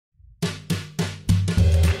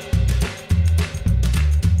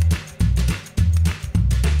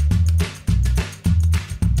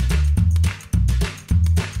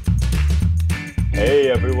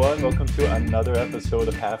and welcome to another episode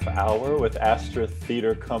of Half Hour with Astra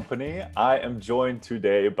Theater Company. I am joined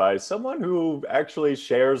today by someone who actually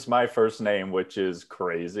shares my first name, which is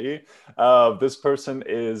crazy. This person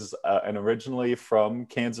is and originally from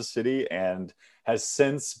Kansas City and has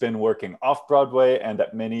since been working off-Broadway and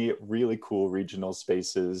at many really cool regional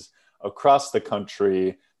spaces across the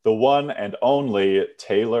country. The one and only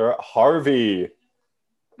Taylor Harvey.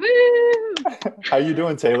 Woo! How you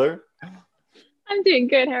doing, Taylor? I'm doing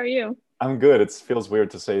good. How are you? I'm good. It feels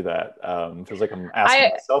weird to say that. It feels like I'm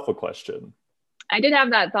asking myself a question. I did have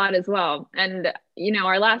that thought as well. And, you know,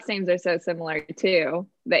 our last names are so similar too.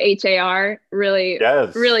 The H-A-R really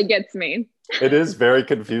gets me. It is very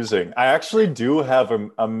confusing. I actually do have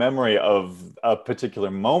a memory of a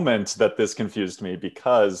particular moment that this confused me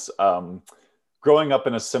because growing up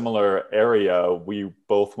in a similar area, we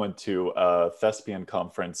both went to a thespian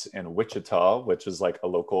conference in Wichita, which is like a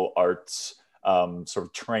local arts sort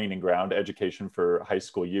of training ground, education for high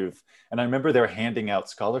school youth. And I remember they were handing out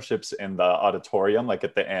scholarships in the auditorium, like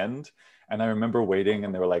at the end. And I remember waiting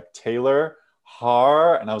and they were like, Taylor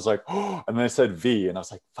Har. And I was like, oh, and then they said V. And I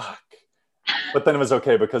was like, fuck. But then it was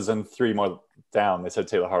okay because then 3 more down, they said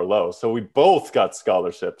Taylor Harlow. So we both got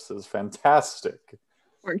scholarships. It was fantastic.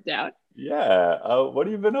 Worked out. Yeah. What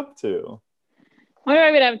have you been up to? What have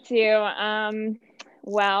I been up to?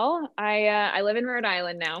 Well, I live in Rhode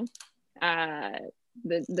Island now.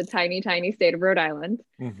 The tiny state of Rhode Island,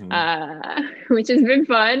 which has been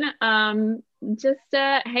fun. Just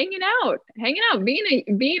hanging out,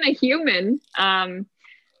 being a human.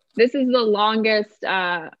 This is the longest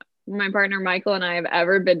my partner Michael and I have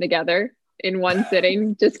ever been together in one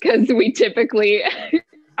sitting, just because we typically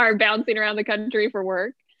are bouncing around the country for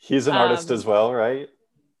work. He's an artist as well, right?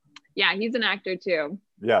 Yeah, he's an actor too.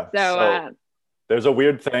 Yeah. So there's a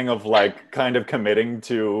weird thing of like kind of committing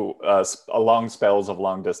to long spells of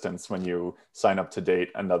long distance when you sign up to date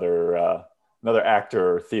another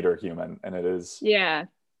actor or theater human. And it is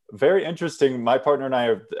very interesting. My partner and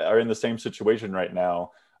I are in the same situation right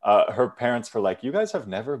now. Her parents were like, you guys have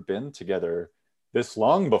never been together this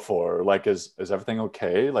long before. Like, is everything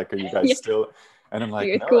okay? Like, are you guys still? And I'm like,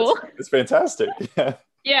 it's no, cool. It's fantastic.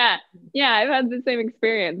 Yeah, I've had the same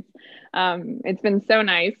experience. It's been so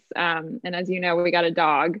nice. And as you know, we got a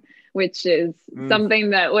dog, which is something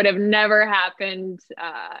that would have never happened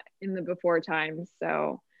in the before times.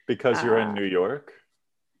 So because you're in New York?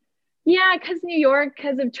 Yeah, because New York,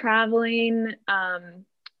 because of traveling.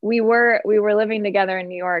 We were living together in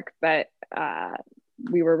New York, but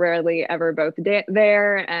we were rarely ever both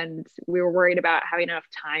there, and we were worried about having enough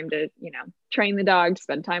time to, train the dog,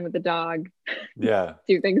 spend time with the dog,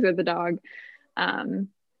 do things with the dog.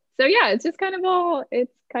 So yeah, it's just kind of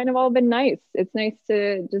all been nice. It's nice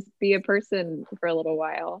to just be a person for a little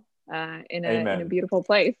while in a beautiful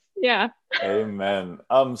place. Yeah. Amen.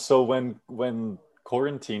 So when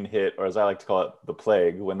quarantine hit, or as I like to call it, the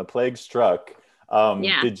plague, when the plague struck,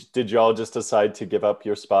 did y'all just decide to give up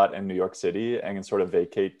your spot in New York City and sort of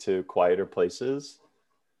vacate to quieter places?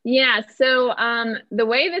 Yeah. So the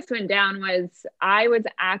way this went down was I was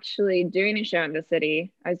actually doing a show in the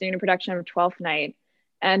city. I was doing a production of Twelfth Night,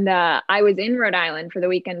 and I was in Rhode Island for the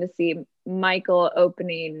weekend to see Michael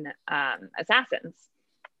opening Assassins.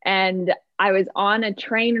 And I was on a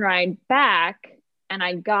train ride back, and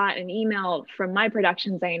I got an email from my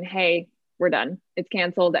production saying, hey, we're done. It's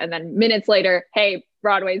canceled. And then minutes later, hey,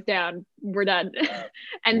 Broadway's down. We're done.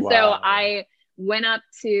 And so I went up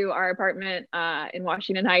to our apartment in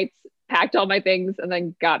Washington Heights, packed all my things, and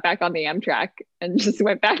then got back on the Amtrak and just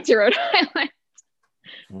went back to Rhode Island.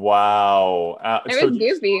 Wow. It was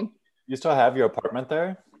goofy. You still have your apartment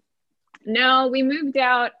there? No, we moved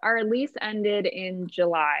out. Our lease ended in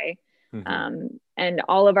July. And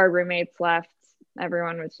all of our roommates left.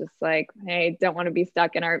 Everyone was just like, hey, don't want to be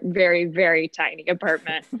stuck in our very, very tiny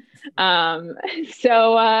apartment.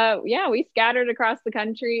 So we scattered across the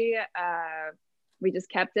country. We just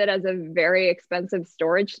kept it as a very expensive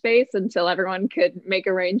storage space until everyone could make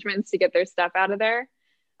arrangements to get their stuff out of there.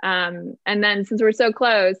 And then since we're so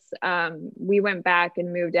close, we went back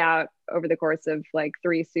and moved out over the course of like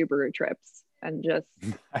 3 Subaru trips and just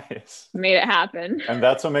made it happen. And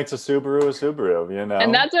that's what makes a Subaru,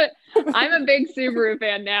 And that's what I'm a big Subaru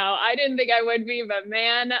fan now. I didn't think I would be, but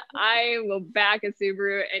man, I will back a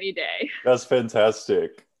Subaru any day. That's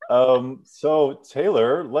fantastic. So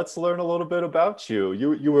Taylor, let's learn a little bit about you.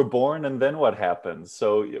 You were born, and then what happened?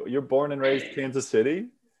 So you're born and raised Kansas City?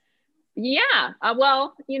 Yeah.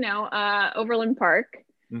 Overland Park.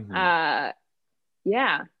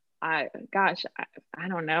 I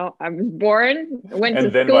don't know. I was born, went to school.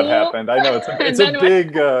 And then what happened? I know it's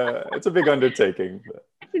a big undertaking.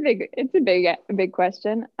 a big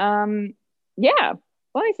question. Yeah.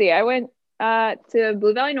 Well, I see. I went to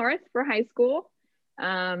Blue Valley North for high school.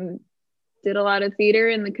 Did a lot of theater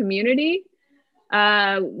in the community.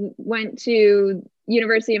 Went to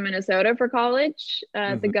University of Minnesota for college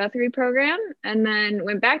at the Guthrie program, and then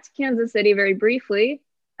went back to Kansas City very briefly,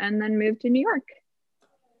 and then moved to New York.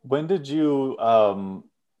 When did you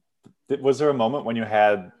was there a moment when you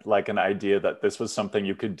had like an idea that this was something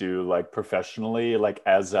you could do like professionally, like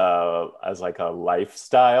as like a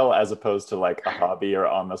lifestyle, as opposed to like a hobby or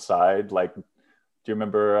on the side? Like, do you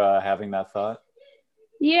remember having that thought?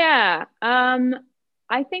 Yeah.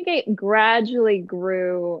 I think it gradually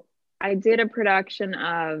grew. I did a production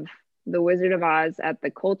of The Wizard of Oz at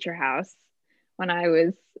the Culture House when I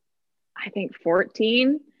was, I think,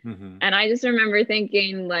 14. And I just remember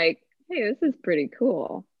thinking like, hey, this is pretty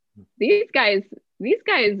cool. These guys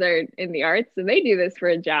are in the arts and they do this for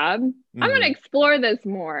a job. I'm going to explore this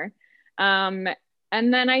more. And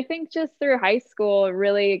then I think just through high school, it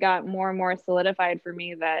really got more and more solidified for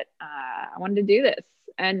me that I wanted to do this.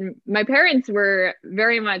 And my parents were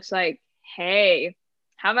very much like, hey,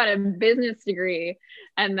 how about a business degree?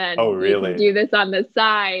 And then you can do this on the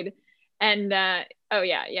side. And oh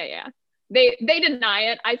yeah. They deny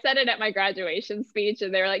it. I said it at my graduation speech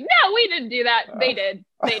and they were like, no, we didn't do that. They did.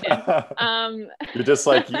 You're just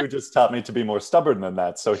like, you just taught me to be more stubborn than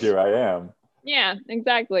that. So here I am. Yeah,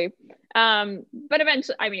 exactly. But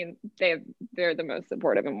eventually, I mean, they're the most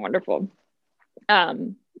supportive and wonderful.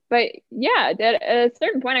 But yeah, at a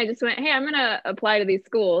certain point, I just went, hey, I'm going to apply to these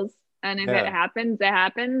schools. And if it happens, it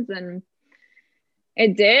happens. And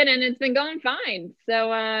it did. And it's been going fine.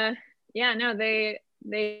 So yeah, no, they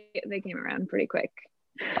came around pretty quick.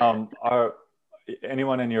 Are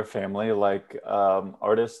anyone in your family like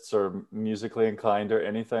artists or musically inclined or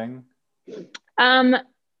anything? The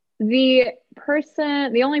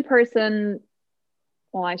only person,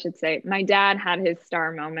 well, I should say, my dad had his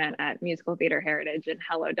star moment at Musical Theater Heritage, and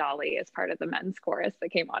Hello Dolly as part of the men's chorus that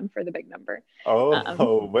came on for the big number.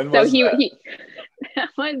 Oh, when was that? That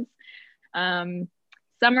was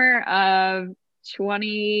summer of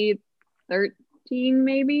 2013,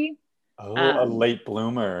 maybe. Oh, a late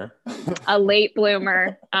bloomer. A late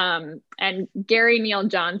bloomer. And Gary Neal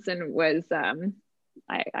Johnson was, I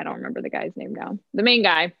don't remember the guy's name now, the main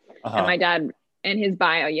guy. And my dad, in his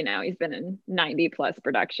bio, you know, he's been in 90 plus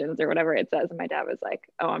productions or whatever it says. And my dad was like,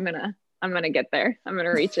 oh, I'm gonna get there. I'm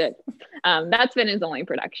gonna reach it. That's been his only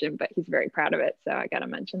production, but he's very proud of it. So I gotta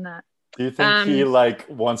mention that. Do you think he like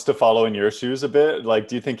wants to follow in your shoes a bit? Like,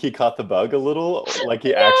 do you think he caught the bug a little? Like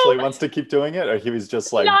he actually wants to keep doing it, or he was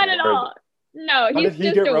just like, not at all. No, he's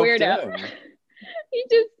just a weirdo. He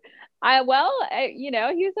just, you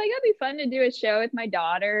know, he was like, it'd be fun to do a show with my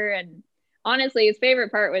daughter. And honestly, his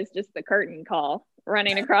favorite part was just the curtain call,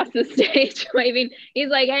 running across the stage waving. He's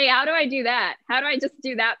like, hey, how do I do that? How do I just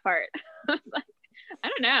do that part? I was like, I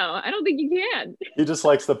don't know. I don't think you can. He just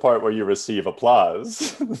likes the part where you receive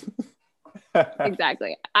applause.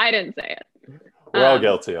 Exactly. I didn't say it. We're all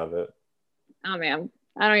guilty of it. Oh man,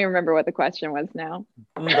 I don't even remember what the question was now.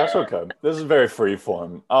 That's okay. This is very free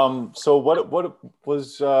form. So what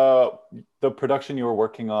was the production you were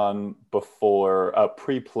working on before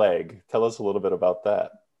pre-plague? Tell us a little bit about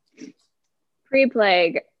that.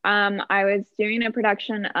 Pre-plague, I was doing a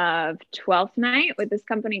production of Twelfth Night with this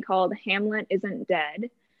company called Hamlet Isn't Dead.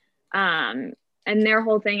 And their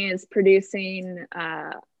whole thing is producing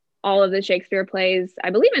all of the Shakespeare plays,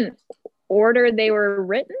 I believe in order they were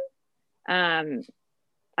written. I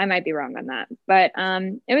might be wrong on that, but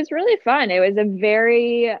it was really fun. It was a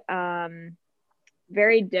very,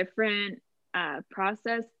 very different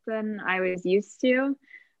process than I was used to,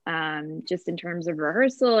 just in terms of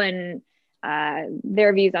rehearsal and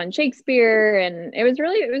their views on Shakespeare. And it was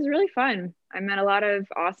really fun. I met a lot of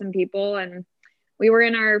awesome people, and we were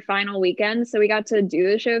in our final weekend, so we got to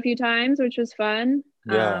do the show a few times, which was fun.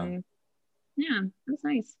 Yeah, it was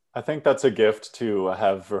nice. I think that's a gift to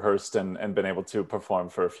have rehearsed and been able to perform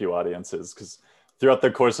for a few audiences, because throughout the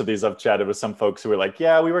course of these, I've chatted with some folks who were like,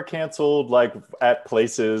 yeah, we were canceled like at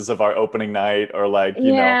places of our opening night, or like,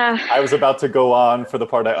 you know, I was about to go on for the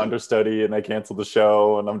part I understudy and they canceled the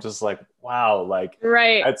show. And I'm just like, wow, like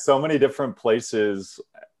at so many different places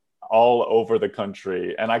all over the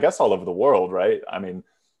country, and I guess all over the world, right? I mean,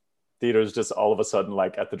 theaters just all of a sudden,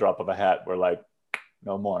 like at the drop of a hat, we're like,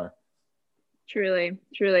 no more. Truly,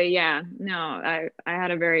 yeah. No, I had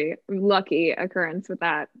a very lucky occurrence with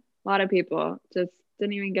that. A lot of people just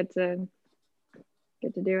didn't even get to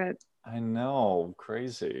do it. I know,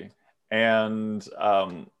 crazy. And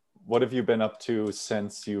what have you been up to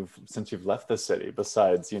since you've left the city,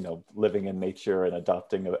 besides, living in nature and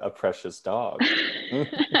adopting a precious dog?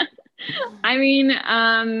 I mean,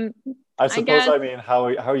 I I suppose, guess, how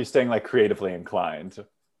are you staying like creatively inclined?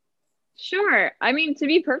 sure. I mean, to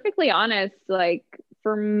be perfectly honest, like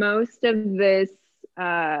for most of this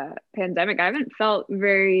pandemic, I haven't felt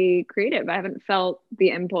very creative. I haven't felt the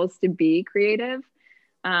impulse to be creative.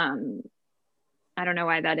 Um, I don't know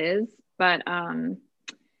why that is, but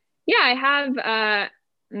yeah, I have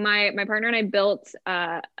my partner and I built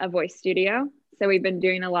a voice studio. So we've been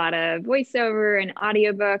doing a lot of voiceover and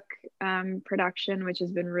audiobook production, which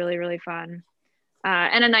has been really, really fun.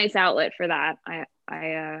 And a nice outlet for that. I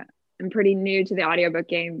am pretty new to the audiobook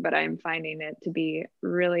game, but I'm finding it to be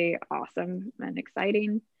really awesome and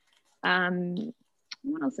exciting.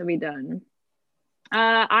 What else have we done?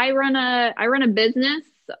 I run a business,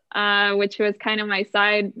 which was kind of my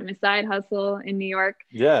side hustle in New York,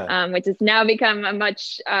 Yeah. which has now become a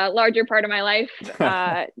much larger part of my life.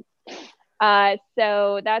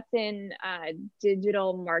 So that's in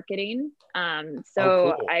digital marketing. Oh,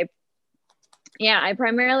 So cool. I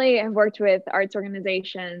primarily have worked with arts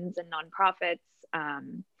organizations and nonprofits.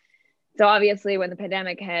 So obviously, when the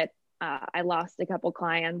pandemic hit, I lost a couple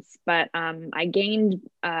clients, but I gained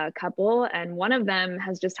a couple, and one of them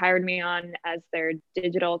has just hired me on as their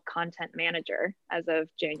digital content manager as of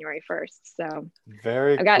January 1st. So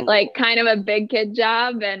Very I've got like cool. kind of a big kid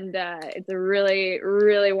job, and it's a really,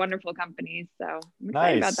 really wonderful company. So I'm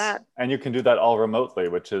excited about Nice. that. And you can do that all remotely,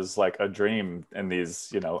 which is like a dream in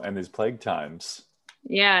these plague times.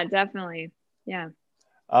 Yeah, definitely. Yeah.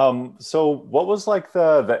 So what was like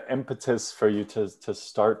the impetus for you to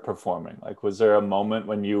start performing? Like, was there a moment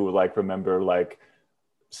when you like remember like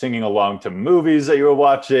singing along to movies that you were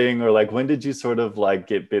watching, or like when did you sort of like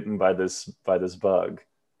get bitten by this bug?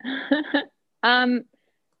 um,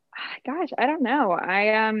 Gosh, I don't know.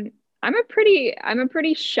 I'm a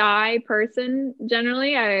pretty shy person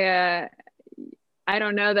generally. I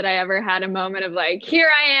don't know that I ever had a moment of like, here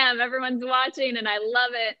I am, everyone's watching and I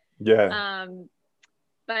love it. Yeah. Um,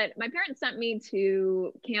 but my parents sent me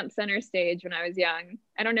to Camp Center Stage when I was young.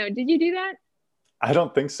 I don't know. Did you do that? I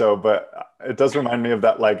don't think so, but it does remind me of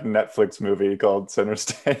that like Netflix movie called Center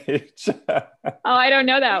Stage. Oh, I don't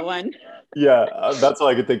know that one. Yeah, that's all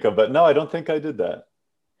I could think of. But no, I don't think I did that.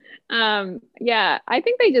 Yeah, I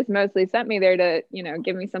think they just mostly sent me there to,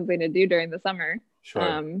 give me something to do during the summer. Sure.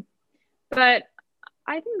 Um, but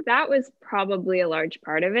I think that was probably a large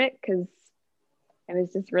part of it because it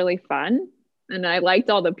was just really fun and I liked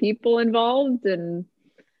all the people involved. And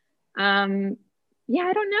yeah,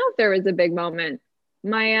 I don't know if there was a big moment.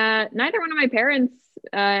 My neither one of my parents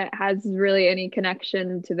has really any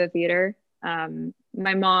connection to the theater.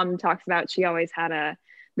 My mom talks about she always had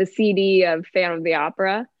the CD of Phantom of the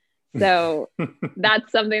Opera. So that's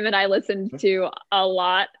something that I listened to a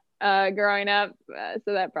lot growing up.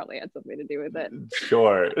 So that probably had something to do with it.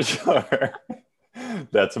 Sure, sure.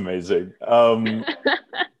 That's amazing.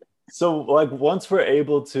 So like once we're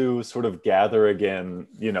able to sort of gather again,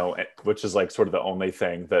 which is like sort of the only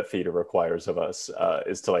thing that theater requires of us,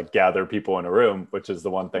 is to like gather people in a room, which is the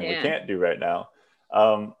one thing we Yeah. can't do right now.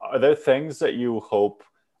 Are there things that you hope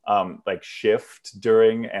like shift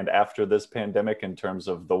during and after this pandemic in terms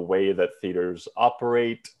of the way that theaters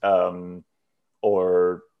operate,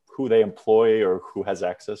 or who they employ or who has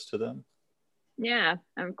access to them? Yeah,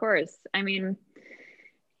 of course. I mean,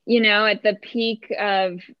 at the peak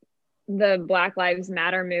of the Black Lives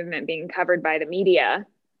Matter movement being covered by the media,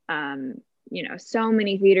 so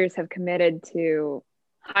many theaters have committed to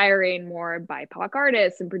hiring more BIPOC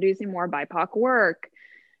artists and producing more BIPOC work.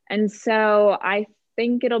 And so I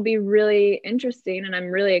think it'll be really interesting, and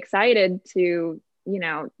I'm really excited to,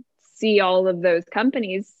 see all of those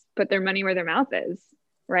companies put their money where their mouth is,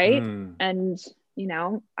 right? Hmm. And,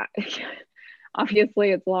 obviously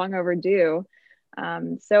it's long overdue.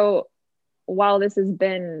 So while this has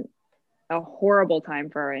been a horrible time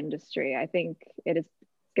for our industry, I think it is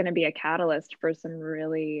going to be a catalyst for some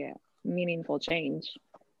really meaningful change.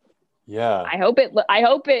 Yeah. I hope it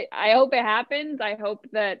happens. I hope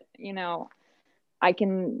that, I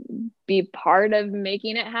can be part of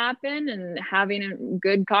making it happen and having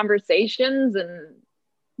good conversations. And,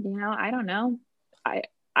 I don't know.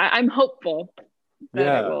 I'm hopeful that it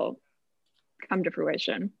Yeah. will come to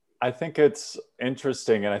fruition. I think it's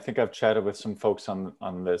interesting, and I think I've chatted with some folks on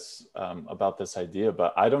this, about this idea,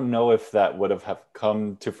 but I don't know if that would have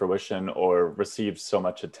come to fruition or received so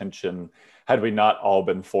much attention had we not all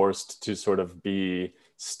been forced to sort of be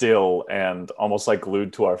still and almost like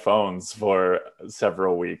glued to our phones for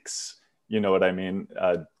several weeks. You know what I mean?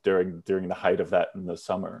 During the height of that in the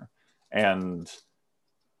summer. And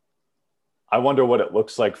I wonder what it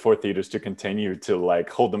looks like for theaters to continue to like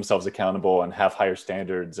hold themselves accountable and have higher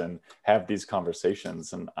standards and have these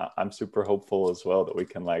conversations. And I'm super hopeful as well that we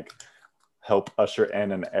can like help usher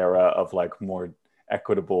in an era of like more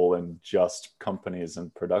equitable and just companies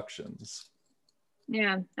and productions.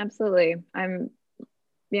 Yeah, absolutely. I'm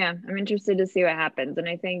interested to see what happens. And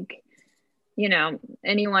I think, you know,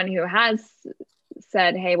 anyone who has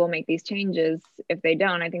said, hey, we'll make these changes, if they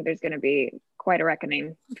don't, I think there's going to be quite a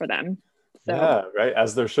reckoning for them. So, yeah, right.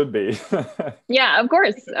 As there should be. yeah, of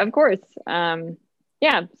course.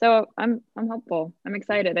 Yeah, so I'm hopeful. I'm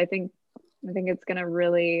excited. I think it's going to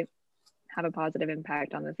really have a positive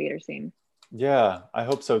impact on the theater scene. Yeah, I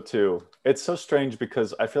hope so too. It's so strange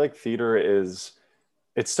because I feel like theater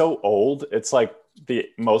it's so old. It's like the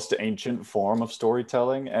most ancient form of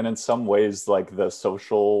storytelling. And in some ways, like the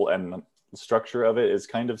social and structure of it is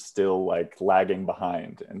kind of still like lagging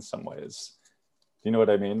behind in some ways. Do you know what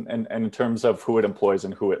I mean? And in terms of who it employs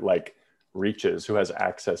and who it like reaches, who has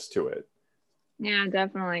access to it. Yeah,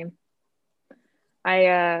 definitely.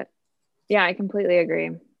 I completely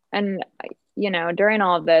agree. And, you know, during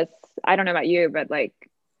all of this, I don't know about you, but like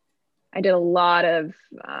I did a lot of,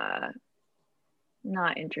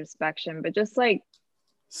 not introspection, but just like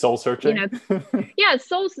Soul searching. You know, yeah,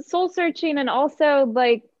 soul searching, and also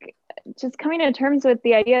like just coming to terms with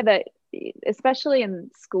the idea that, especially in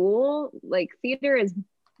school, like theater is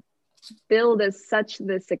billed as such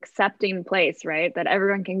this accepting place, right? That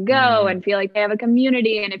everyone can go and feel like they have a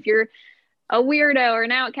community, and if you're a weirdo or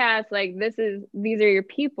an outcast, like these are your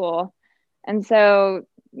people. And so,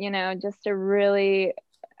 you know, just to really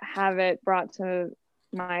have it brought to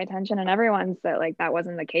my attention and everyone's that like that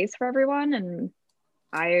wasn't the case for everyone, and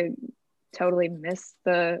I totally missed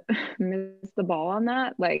the ball on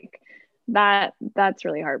that. Like that's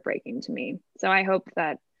really heartbreaking to me. So I hope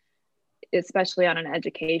that, especially on an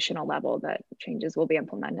educational level, that changes will be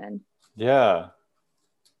implemented. Yeah.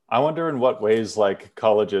 I wonder in what ways like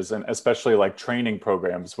colleges and especially like training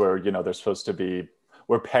programs where, you know, they're supposed to be,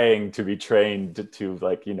 we're paying to be trained to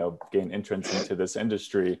like, you know, gain entrance into this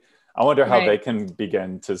industry. I wonder how they can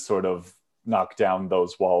begin to sort of knock down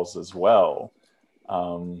those walls as well.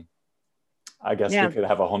 I guess we could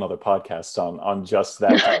have a whole nother podcast on just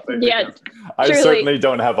that topic. Yeah, I certainly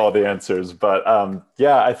don't have all the answers, but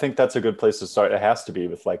yeah, I think that's a good place to start. It has to be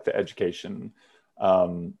with like the education,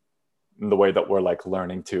 the way that we're like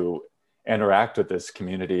learning to interact with this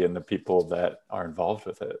community and the people that are involved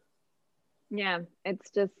with it. Yeah, it's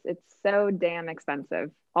so damn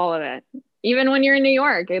expensive, all of it. Even when you're in New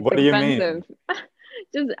York, it's what expensive.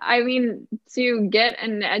 Do you mean? I mean, to get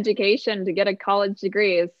an education, to get a college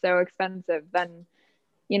degree is so expensive. Then,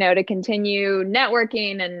 you know, to continue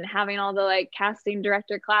networking and having all the like casting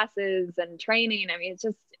director classes and training. I mean,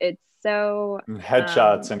 it's so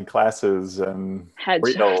headshots and classes and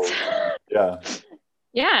headshots. Yeah.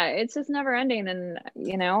 Yeah, it's just never ending. And,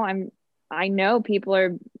 you know, I know people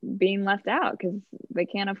are being left out because they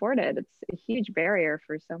can't afford it. It's a huge barrier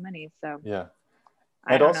for so many. So yeah.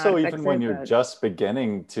 And also, even when you're just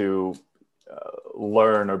beginning to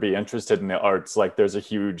learn or be interested in the arts, like there's a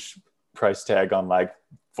huge price tag on like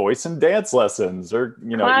voice and dance lessons or,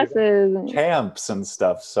 you know, classes, camps and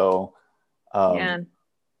stuff. So, yeah,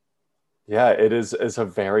 it's a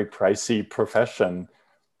very pricey profession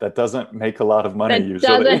that doesn't make a lot of money that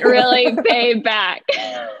usually. Doesn't really pay back.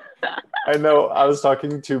 I know. I was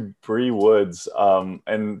talking to Bree Woods,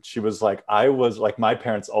 and she was like, my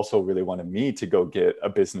parents also really wanted me to go get a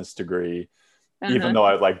business degree, even though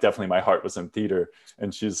I like definitely my heart was in theater.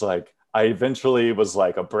 And she's like, I eventually was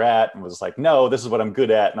like a brat and was like, no, this is what I'm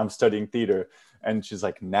good at, and I'm studying theater. And she's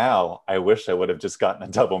like, now I wish I would have just gotten a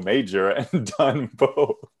double major and done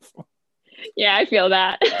both. Yeah, I feel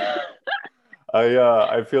that.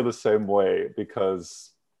 I feel the same way because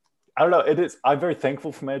I don't know. I'm very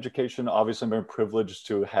thankful for my education. Obviously, I'm very privileged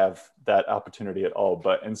to have that opportunity at all.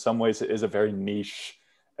 But in some ways, it is a very niche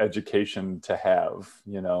education to have,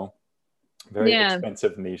 you know, very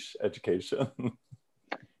expensive niche education.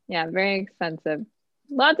 Yeah, very expensive.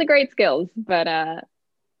 Lots of great skills, but not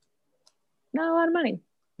a lot of money.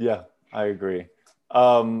 Yeah, I agree.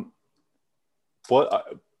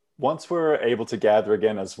 Once we're able to gather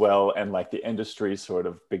again as well, and like the industry sort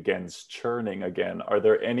of begins churning again, are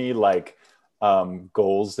there any like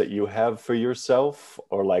goals that you have for yourself,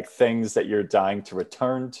 or like things that you're dying to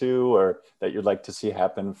return to, or that you'd like to see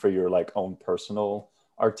happen for your like own personal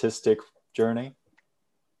artistic journey?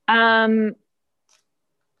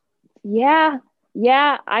 Yeah.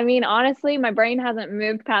 I mean, honestly, my brain hasn't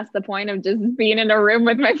moved past the point of just being in a room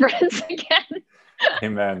with my friends again.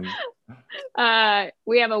 Amen.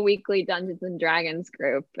 We have a weekly Dungeons and Dragons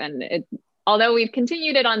group, and although we've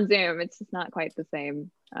continued it on Zoom, it's just not quite the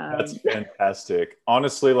same. That's fantastic.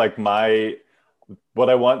 Honestly, like what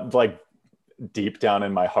I want, like deep down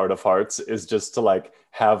in my heart of hearts, is just to like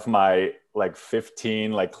have my like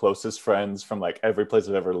 15 like closest friends from like every place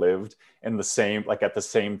I've ever lived in the same, like at the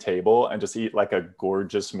same table, and just eat like a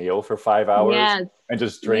gorgeous meal for 5 hours Yes. and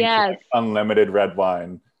just drink Yes. like unlimited red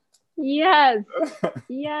wine. Yes.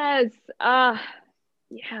 Yes. Yeah,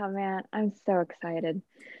 man, I'm so excited.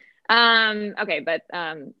 Okay, but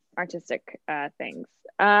artistic things.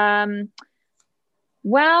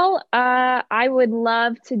 Well, I would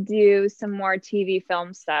love to do some more TV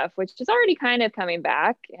film stuff, which is already kind of coming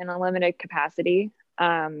back in a limited capacity.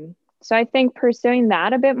 So I think pursuing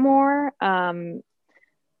that a bit more.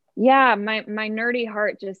 Yeah, my nerdy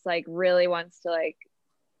heart just like really wants to like,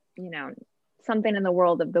 something in the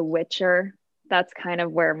world of The Witcher. That's kind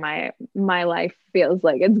of where my life feels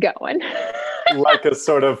like it's going. Like a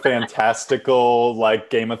sort of fantastical, like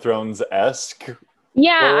Game of Thrones-esque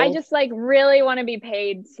Yeah, I world. just like really want to be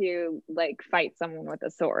paid to like fight someone with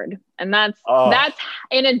a sword. And that's Oh,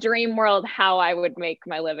 in a dream world how I would make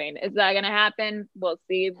my living. Is that going to happen? We'll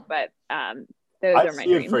see, but those I are my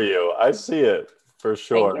see it for dreams. you. I see it for Thank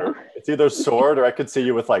sure. you. It's either sword or I could see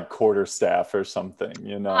you with like quarterstaff or something,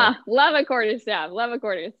 you know? Love a quarterstaff. Love a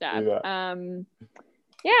quarterstaff. Yeah.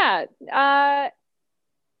 Yeah.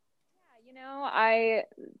 I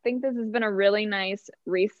think this has been a really nice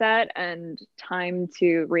reset and time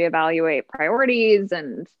to reevaluate priorities.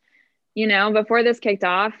 And, before this kicked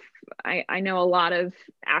off, I know a lot of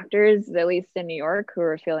actors, at least in New York, who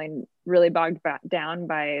are feeling really bogged down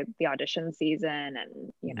by the audition season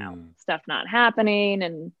and, stuff not happening.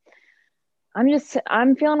 And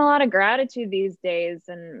I'm feeling a lot of gratitude these days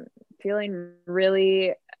and feeling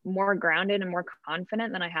really more grounded and more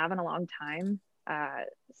confident than I have in a long time.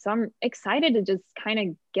 So I'm excited to just kind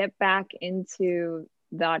of get back into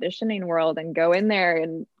the auditioning world and go in there,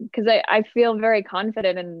 and because I feel very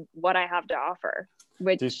confident in what I have to offer,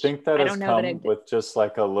 which Do you think that I has don't know that I come with just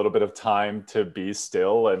like a little bit of time to be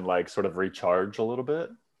still and like sort of recharge a little bit?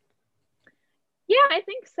 Yeah, I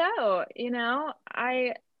think so.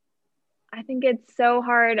 I think it's so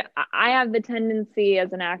hard. I have the tendency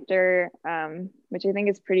as an actor, which I think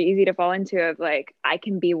is pretty easy to fall into, of like, I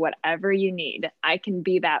can be whatever you need. I can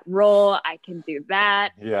be that role. I can do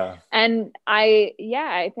that. Yeah. And I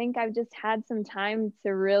think I've just had some time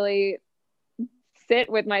to really sit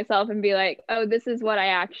with myself and be like, oh, this is what I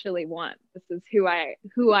actually want. This is who I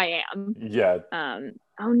am. Yeah.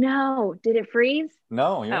 Oh no, did it freeze?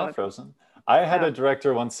 No, you're Oh, not okay. frozen. I had Oh, a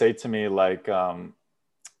director once say to me, like,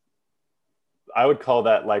 I would call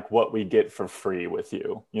that like what we get for free with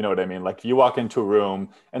you. You know what I mean? Like you walk into a room,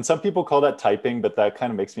 and some people call that typing, but that kind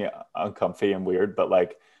of makes me uncomfy and weird. But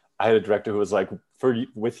like, I had a director who was like,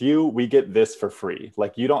 with you, we get this for free.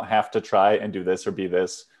 Like you don't have to try and do this or be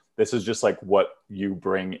this. This is just like what you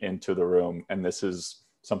bring into the room, and this is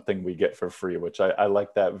something we get for free, which I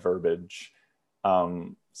like that verbiage.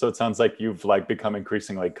 So it sounds like you've like become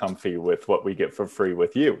increasingly comfy with what we get for free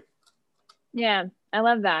with you. yeah, I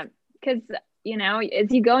love that. Because,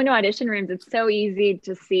 as you go into audition rooms, it's so easy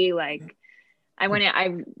to see, like, I was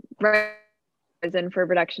in for a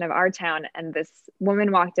production of Our Town, and this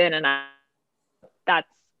woman walked in, and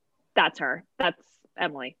that's her. That's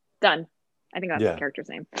Emily. Done. I think that's the Yeah. character's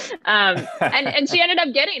name. And she ended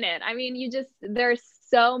up getting it. I mean, there's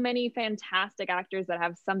so many fantastic actors that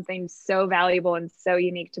have something so valuable and so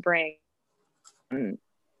unique to bring,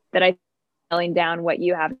 that I nailing down what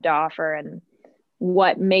you have to offer and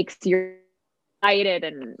what makes you excited.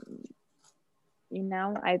 And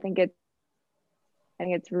I think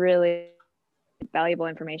it's really valuable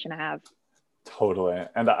information to have. Totally.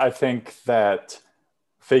 And I think that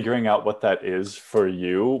figuring out what that is for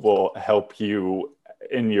you will help you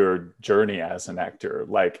in your journey as an actor.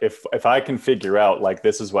 Like if I can figure out like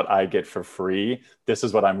this is what I get for free, this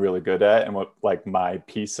is what I'm really good at and what like my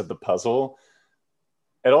piece of the puzzle,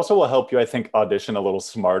 it also will help you, I think, audition a little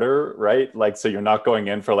smarter, right? Like, so you're not going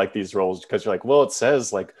in for like these roles because you're like, well, it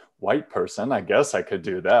says like white person. I guess I could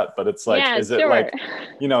do that. But it's like, Yeah, is it sure. like,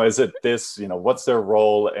 is it this, what's their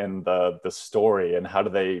role in the story and how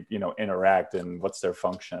do they, interact and what's their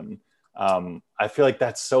function? I feel like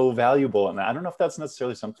that's so valuable. And I don't know if that's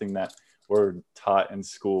necessarily something that we're taught in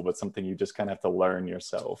school, but something you just kind of have to learn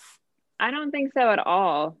yourself. I don't think so at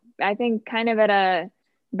all. I think kind of at a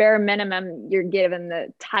bare minimum, you're given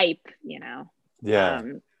the type, Yeah.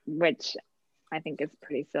 which I think is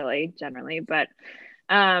pretty silly generally. But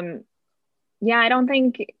yeah, I don't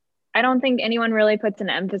think I don't think anyone really puts an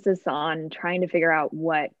emphasis on trying to figure out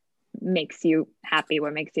what makes you happy,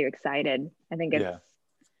 what makes you excited. I think it's Yeah.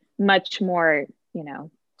 much more, you know,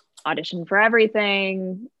 audition for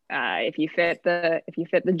everything. If you fit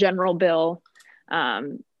the general bill,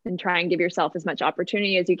 and try and give yourself as much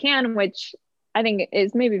opportunity as you can, which I think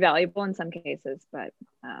is maybe valuable in some cases. But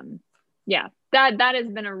yeah, that has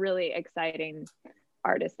been a really exciting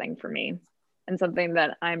artist thing for me, and something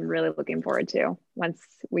that I'm really looking forward to once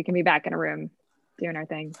we can be back in a room doing our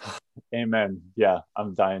thing. Amen. Yeah,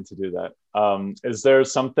 I'm dying to do that. Is there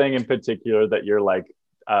something in particular that you're like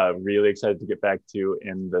really excited to get back to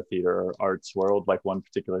in the theater or arts world? Like one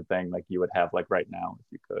particular thing like you would have like right now, if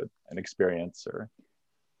you could, an experience or.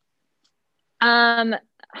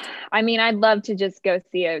 I mean, I'd love to just go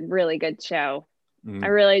see a really good show. I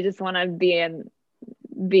really just want to be in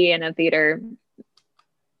a theater.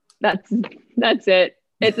 That's it.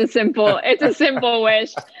 It's a simple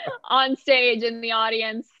wish. On stage, in the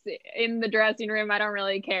audience, in the dressing room, I don't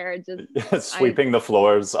really care. Just sweeping the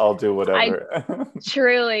floors, I'll do whatever. I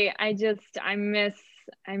miss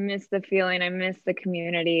the feeling. I miss the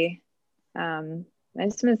community. I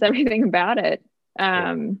just miss everything about it.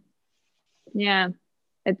 Yeah,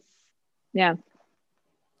 yeah.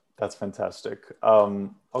 That's fantastic.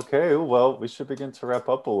 Okay, well, we should begin to wrap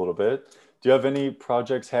up a little bit. Do you have any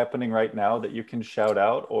projects happening right now that you can shout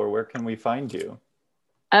out, or where can we find you?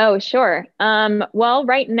 Oh, sure. Well,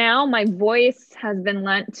 right now my voice has been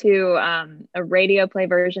lent to a radio play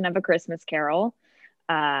version of A Christmas Carol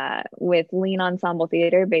with Lean Ensemble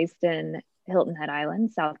Theater based in Hilton Head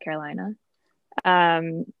Island, South Carolina.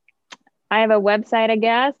 I have a website, I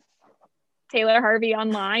guess,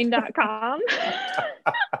 TaylorHarveyOnline.com.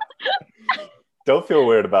 Don't feel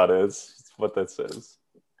weird about it. It's what this is.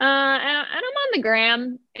 And I'm on the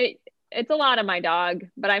gram. It's a lot of my dog,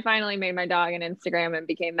 but I finally made my dog an Instagram and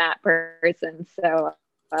became that person. So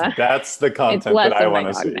that's the content that I want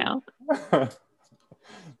to see now.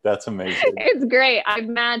 That's amazing. It's great. I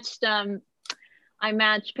matched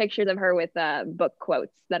pictures of her with book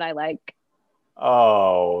quotes that I like.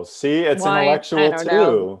 Oh, see, it's intellectual too.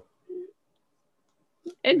 Know.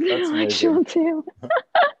 It's intellectual too.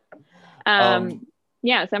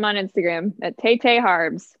 Yeah, so I'm on Instagram at Tay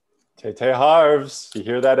Harbs. Tay Harvs. You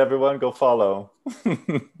hear that, everyone? Go follow.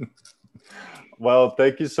 Well,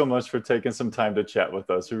 thank you so much for taking some time to chat with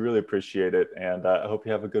us. We really appreciate it. And I hope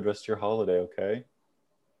you have a good rest of your holiday, okay?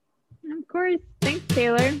 Of course. Thanks,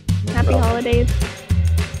 Taylor. Happy holidays.